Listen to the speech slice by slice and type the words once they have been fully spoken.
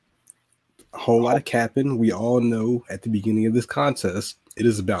A whole lot of capping. We all know at the beginning of this contest, it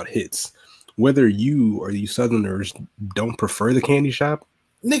is about hits. Whether you or you Southerners don't prefer the candy shop,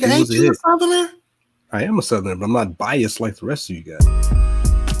 nigga, ain't you a Southerner? I am a Southerner, but I'm not biased like the rest of you guys.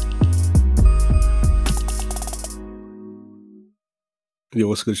 Yo,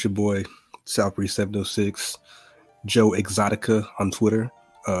 what's good? It's your boy, Southbury 706, Joe Exotica on Twitter,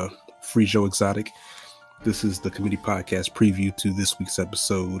 Free Joe Exotic. This is the committee podcast preview to this week's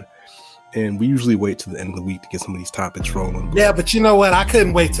episode. And we usually wait to the end of the week to get some of these topics rolling. Yeah, but you know what? I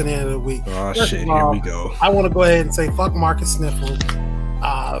couldn't wait to the end of the week. Oh, shit. Here we go. I want to go ahead and say fuck Marcus Sniffle.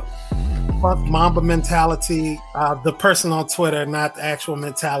 Fuck Mamba mentality. The person on Twitter, not the actual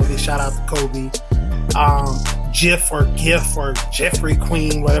mentality. Shout out to Kobe. GIF or Jeffrey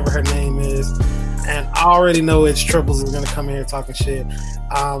Queen, whatever her name is. And I already know it's Triples is going to come in here talking shit.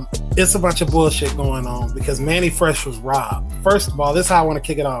 It's a bunch of bullshit going on because Manny Fresh was robbed. First of all, this is how I want to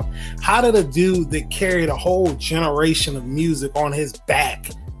kick it off. How did a dude that carried a whole generation of music on his back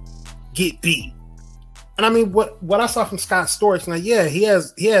get beat? And I mean, what I saw from Scott Storch, now, yeah, he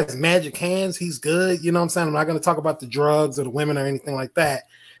has magic hands. He's good. You know what I'm saying? I'm not going to talk about the drugs or the women or anything like that.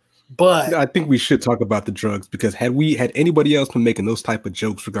 But I think we should talk about the drugs because had anybody else been making those type of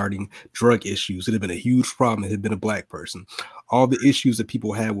jokes regarding drug issues, it'd have been a huge problem. It had been a black person. All the issues that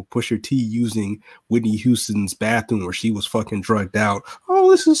people had with Pusha T using Whitney Houston's bathroom where she was fucking drugged out.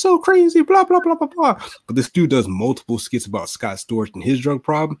 Oh, this is so crazy, blah, blah, blah, blah, blah. But this dude does multiple skits about Scott Storch and his drug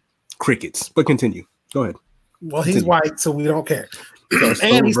problem. Crickets. But continue. Go ahead. Well, he's white, so we don't care.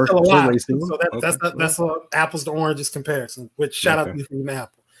 And he's still alive. So that's an apples to oranges comparison, which shout out to you from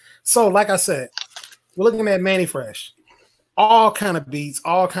Apple. So, like I said, we're looking at Manny Fresh. All kind of beats,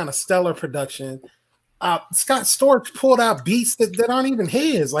 all kind of stellar production. Scott Storch pulled out beats that aren't even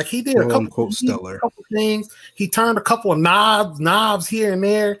his. Like he did a couple things. He turned a couple of knobs here and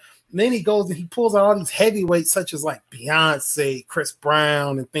there. And then he goes and he pulls out all these heavyweights, such as like Beyonce, Chris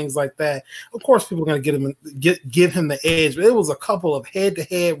Brown, and things like that. Of course, people are going to give him the edge, but it was a couple of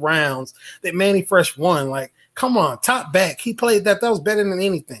head-to-head rounds that Manny Fresh won. Like, come on, top back. He played that. That was better than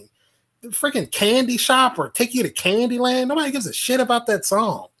anything. The freaking Candy Shop or Take You to Candyland. Nobody gives a shit about that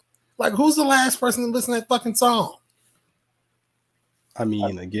song. Like, who's the last person to listen to that fucking song? I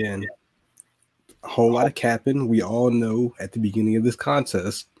mean, again, a whole lot of capping. We all know at the beginning of this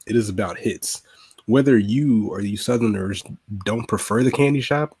contest, it is about hits. Whether you or you Southerners don't prefer the Candy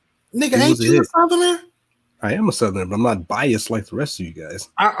Shop, nigga, ain't you a Southerner? I am a Southerner, but I'm not biased like the rest of you guys.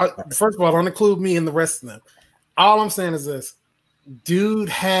 First of all, don't include me in the rest of them. All I'm saying is this. Dude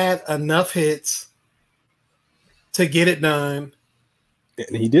had enough hits to get it done.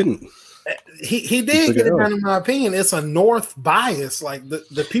 And he didn't. He did get it done, in my opinion. It's a North bias. Like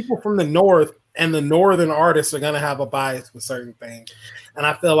the people from the North and the Northern artists are going to have a bias with certain things. And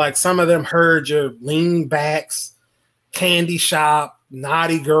I feel like some of them heard your Lean Backs, Candy Shop,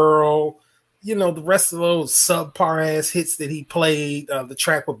 Naughty Girl, you know, the rest of those subpar ass hits that he played, the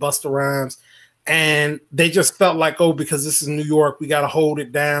track with Busta Rhymes. And they just felt like, oh, because this is New York, we got to hold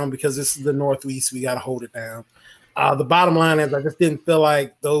it down. Because this is the Northeast, we got to hold it down. The bottom line is I just didn't feel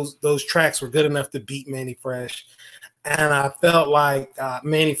like those tracks were good enough to beat Manny Fresh. And I felt like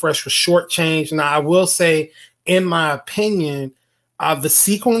Manny Fresh was shortchanged. Now, I will say, in my opinion, the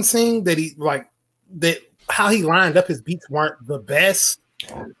sequencing how he lined up his beats weren't the best.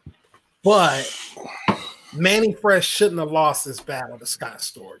 But Manny Fresh shouldn't have lost this battle to Scott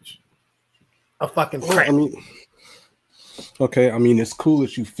Storch. A fucking crap. I mean, it's cool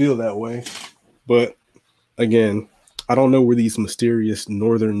that you feel that way, but again, I don't know where these mysterious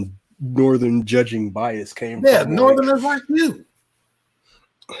northern judging bias came from. Yeah, Northerners like you.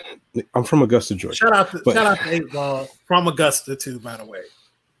 I'm from Augusta, Georgia. Shout out to 8 Ball from Augusta too, by the way.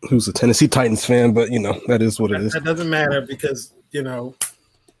 Who's a Tennessee Titans fan, but you know that is what it is. That doesn't matter because you know.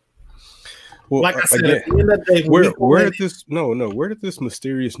 Well, like I said, again, at the end of the day, where did this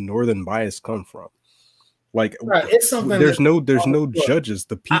mysterious northern bias come from? Like, right, it's something. There's no judges.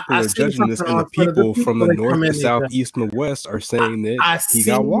 The people are judging this, and the people from the north, the south, east, and the west are saying that he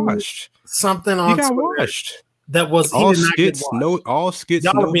got washed. Something on he got washed. That was all skits, no hits.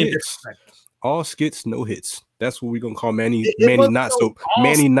 All skits, no hits. That's what we're gonna call Manny. Manny not so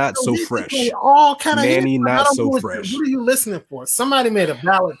fresh. All kind of Manny not so fresh. What are you listening for? Somebody made a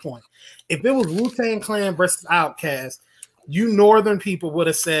valid point. If it was Wu-Tang Clan versus Outkast, you northern people would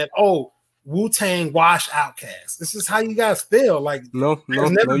have said, "Oh, Wu-Tang wash Outkast." This is how you guys feel. Like no, you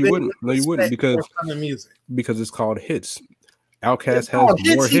wouldn't. No, you wouldn't because it's called hits. Outkast has more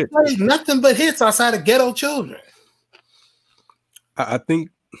hits. He played nothing but hits outside of Ghetto Children. I think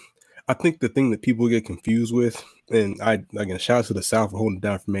the thing that people get confused with and I again shout out to the South for holding it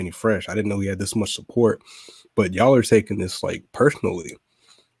down for Manny Fresh. I didn't know he had this much support, but y'all are taking this like personally.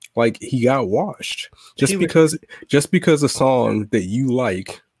 Like he got washed just because a song that you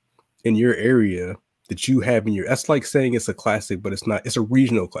like in your area that you have in your, that's like saying it's a classic, but it's not. It's a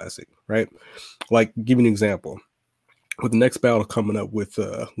regional classic, right? Like, give me an example. With the next battle coming up with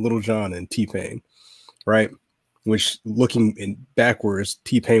Lil Jon and T-Pain, right? Which looking in backwards,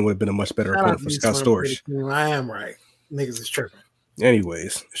 T-Pain would have been a much better opponent for Scott Storch. I am right. Niggas is tripping.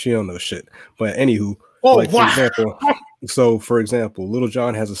 Anyways, she don't know shit. But anywho, for example, Lil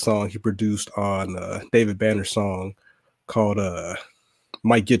Jon has a song he produced on David Banner's song called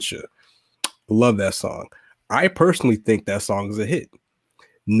Might Get Ya. Love that song. I personally think that song is a hit.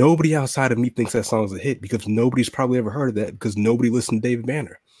 Nobody outside of me thinks that song is a hit because nobody's probably ever heard of that because nobody listened to David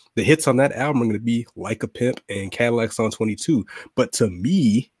Banner. The hits on that album are going to be Like a Pimp and Cadillac Song 22. But to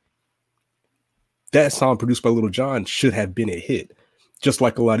me, that song produced by Lil Jon should have been a hit. Just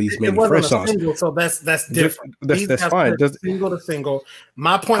like a lot of these Manny Fresh songs. Single, so that's different. That's fine. Single to single.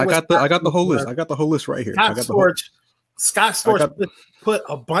 My point I got the whole list. I got the whole list right here. Scott Storch put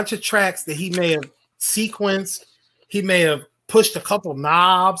a bunch of tracks that he may have sequenced. He may have pushed a couple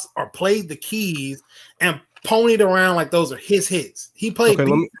knobs or played the keys and ponied around like those are his hits. He played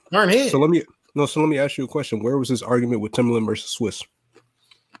hits. So let me ask you a question. Where was this argument with Timbaland versus Swiss?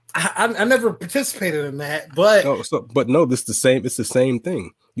 I never participated in that, but this is the same. It's the same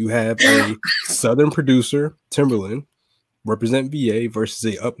thing. You have a Southern producer, Timbaland, represent VA versus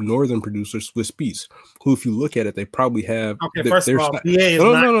a up Northern producer, Swiss Beats, who, if you look at it, they probably have. Okay, first of all, VA is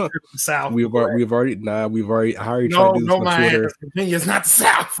not the South. We've already tried to do this on Twitter. Virginia is not the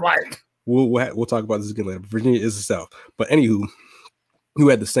South, right? We'll talk about this again later. Virginia is the South, but anywho. Who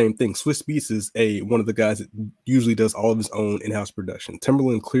had the same thing. Swiss Beats is one of the guys that usually does all of his own in-house production.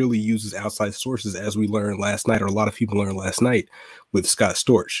 Timbaland clearly uses outside sources, as we learned last night, or a lot of people learned last night with Scott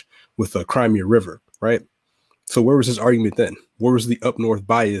Storch, with Crimea River, right? So where was his argument then? Where was the up north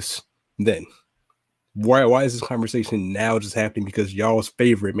bias then? Why is this conversation now just happening because y'all's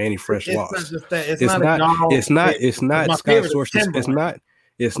favorite Manny Fresh lost?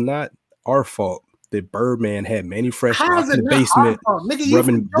 It's not our fault that Birdman had Manny Fresh locked in the basement,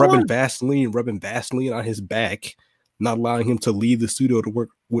 rubbing Vaseline on his back, not allowing him to leave the studio to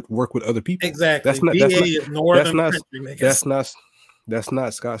work with other people. Exactly. That's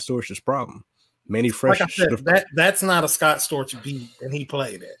not Scott Storch's problem. Manny Fresh. Like I said, that's not a Scott Storch beat, and he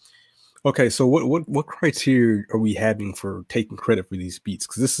played it. Okay, so what criteria are we having for taking credit for these beats?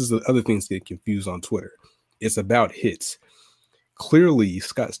 Because this is the other things that get confused on Twitter. It's about hits. Clearly,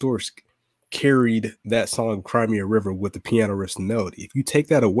 Scott Storch carried that song Crimea River with the piano riffs and melody. If you take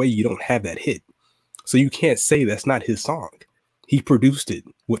that away, you don't have that hit. So you can't say that's not his song. He produced it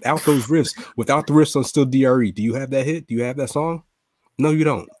without those riffs, without the riffs on Still DRE. Do you have that hit? Do you have that song? No, you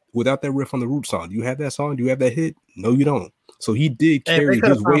don't. Without that riff on the Root song, do you have that song? Do you have that hit? No, you don't. So he did carry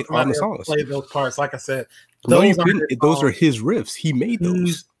his weight on the songs. Play those parts, like I said. Those are his riffs. He made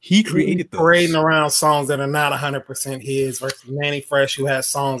those. He created those. Parading around songs that are not 100% his versus Manny Fresh, who has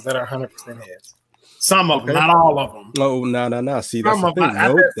songs that are 100% his. Some of them, not all of them. Oh, no. See, that's the thing.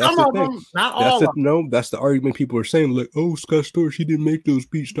 No, that's the thing. Not all of them. No, that's the argument people are saying. Like, oh, Scott Storch, he didn't make those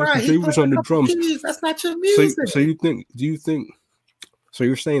beats. Dr. J was on the drums. That's not your music. So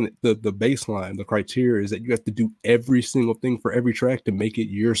you're saying that the baseline, the criteria is that you have to do every single thing for every track to make it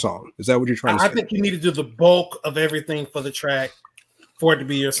your song. Is that what you're trying to say? I think you need to do the bulk of everything for the track for it to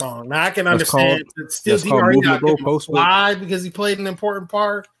be your song. Now I can understand still why, because he played an important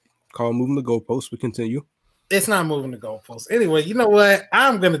part. Call moving the goalposts. We continue. It's not moving the goalposts. Anyway, you know what?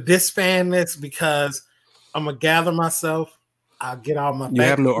 I'm gonna disband this because I'm gonna gather myself. I'll get all my. You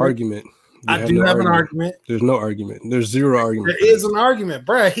have no argument. I do have an argument. There's no argument. There's zero argument. There is an argument,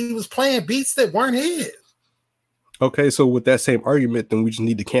 bruh. He was playing beats that weren't his. Okay, so with that same argument, then we just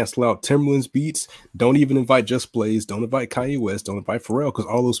need to cancel out Timbaland's beats. Don't even invite Just Blaze. Don't invite Kanye West. Don't invite Pharrell, because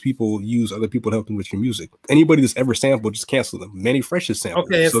all those people use other people to help them with your music. Anybody that's ever sampled, just cancel them. Manny Fresh is sampled.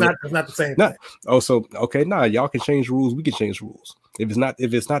 Okay, it's not the same thing. Y'all can change rules. We can change rules. If it's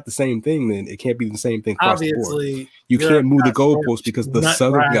not the same thing, then it can't be the same thing. Obviously, you can't move the goalposts because the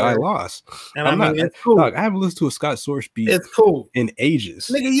Southern guy lost. And it's cool. Dog, I haven't listened to a Scott Storch beat. It's cool in ages.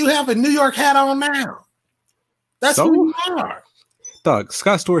 Nigga, you have a New York hat on now. That's who you are. Dog,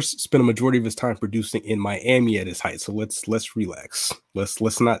 Scott Storch spent a majority of his time producing in Miami at his height. So let's relax. Let's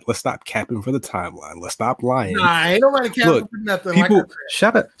stop capping for the timeline. Let's stop lying. Nah, ain't nobody capping for nothing. People,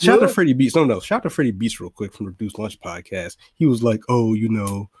 shout out to Freddie Beats. No, shout out to Freddie Beats real quick from the Reduced Lunch podcast. He was like, "Oh,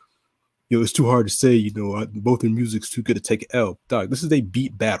 it's too hard to say. Both their music's too good to take an L." Dog, this is a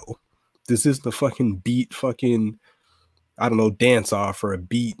beat battle. This is the fucking beat fucking I don't know, dance off or a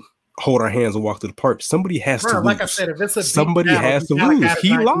beat, hold our hands and walk to the park. Somebody has to lose. Like I said, if it's a somebody has to lose.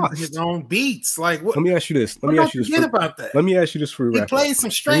 He lost his own beats. Like, what? Let me ask you this. Let me ask you this. About that. Let me ask you this for he plays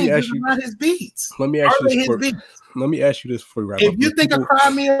some strings, not his beats. Let me ask you this. Let me ask you this before we wrap up. If you think of Cry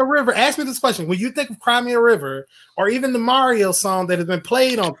Me a River, ask me this question. When you think of Cry Me a River, or even the Mario song that has been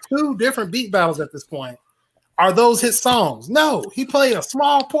played on 2 different beat battles at this point, are those his songs? No, he played a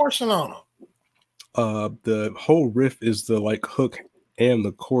small portion on them. The whole riff is the like hook and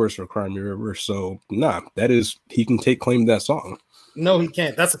the chorus for Cry Me a River. So that is, he can take claim to that song. No, he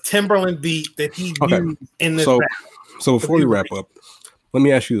can't. That's a Timberland beat that he used in this battle. So before we wrap up, let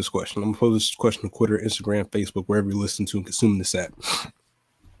me ask you this question. I'm going to pose this question on Twitter, Instagram, Facebook, wherever you listen to and consume this at.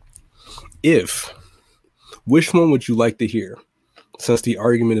 Which one would you like to hear? Since the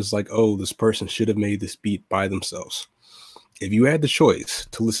argument is like, oh, this person should have made this beat by themselves. If you had the choice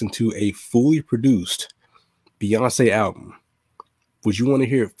to listen to a fully produced Beyonce album, would you want to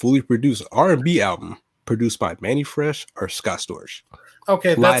hear a fully produced R&B album produced by Manny Fresh or Scott Storch?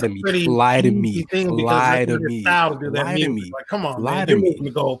 Okay, lie to me. Lie to me. Lie to me. Lie to me. Like, come on, lie to me. The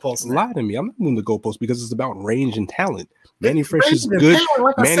goalpost. Lie to me. I'm not moving the goalpost because it's about range and talent. Manny Fresh is good.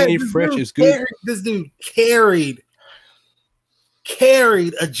 Manny Fresh is good. This dude carried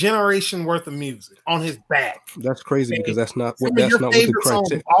a generation worth of music on his back. That's crazy because that's not what the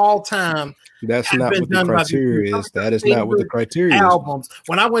criteria all time. That's not what the criteria is. That is not what the criteria is. Albums.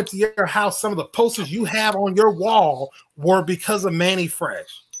 When I went to your house, some of the posters you have on your wall were because of Manny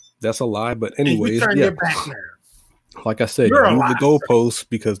Fresh. That's a lie, but anyways, turn your back now. Like I said, you move the goalposts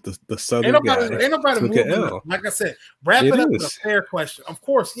because the southern ain't nobody moving. Like I said, wrap it up with a fair question. Of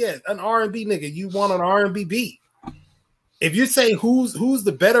course, yeah, an R&B nigga, you want an R&B beat. If you say who's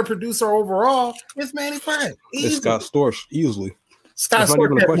the better producer overall, it's Manny Fresh. It's Scott Storch, easily. Scott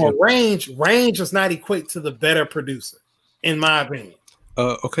Storch has more range. Range does not equate to the better producer, in my opinion.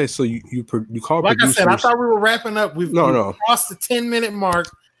 Okay, so you call like producers. I said, I thought we were wrapping up. We've crossed the 10-minute mark,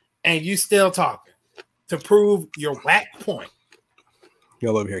 and you still talking to prove your whack point.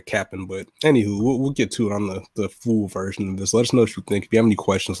 Y'all over here capping, but anywho, we'll get to it on the full version of this. Let us know what you think. If you have any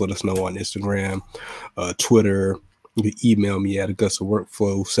questions, let us know on Instagram, Twitter. You can email me at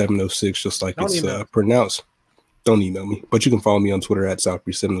AugustaWorkflow706, just like it's pronounced. Don't email me, but you can follow me on Twitter at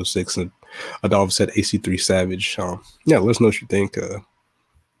Southbreeze706 and Adolphus at AC3Savage. Let us know what you think.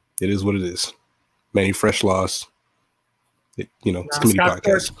 It is what it is. Manny Fresh lost. It's community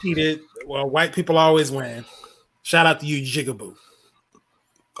podcast. Cheated. Well, white people always win. Shout out to you, Jigaboo.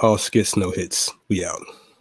 All skits, no hits. We out.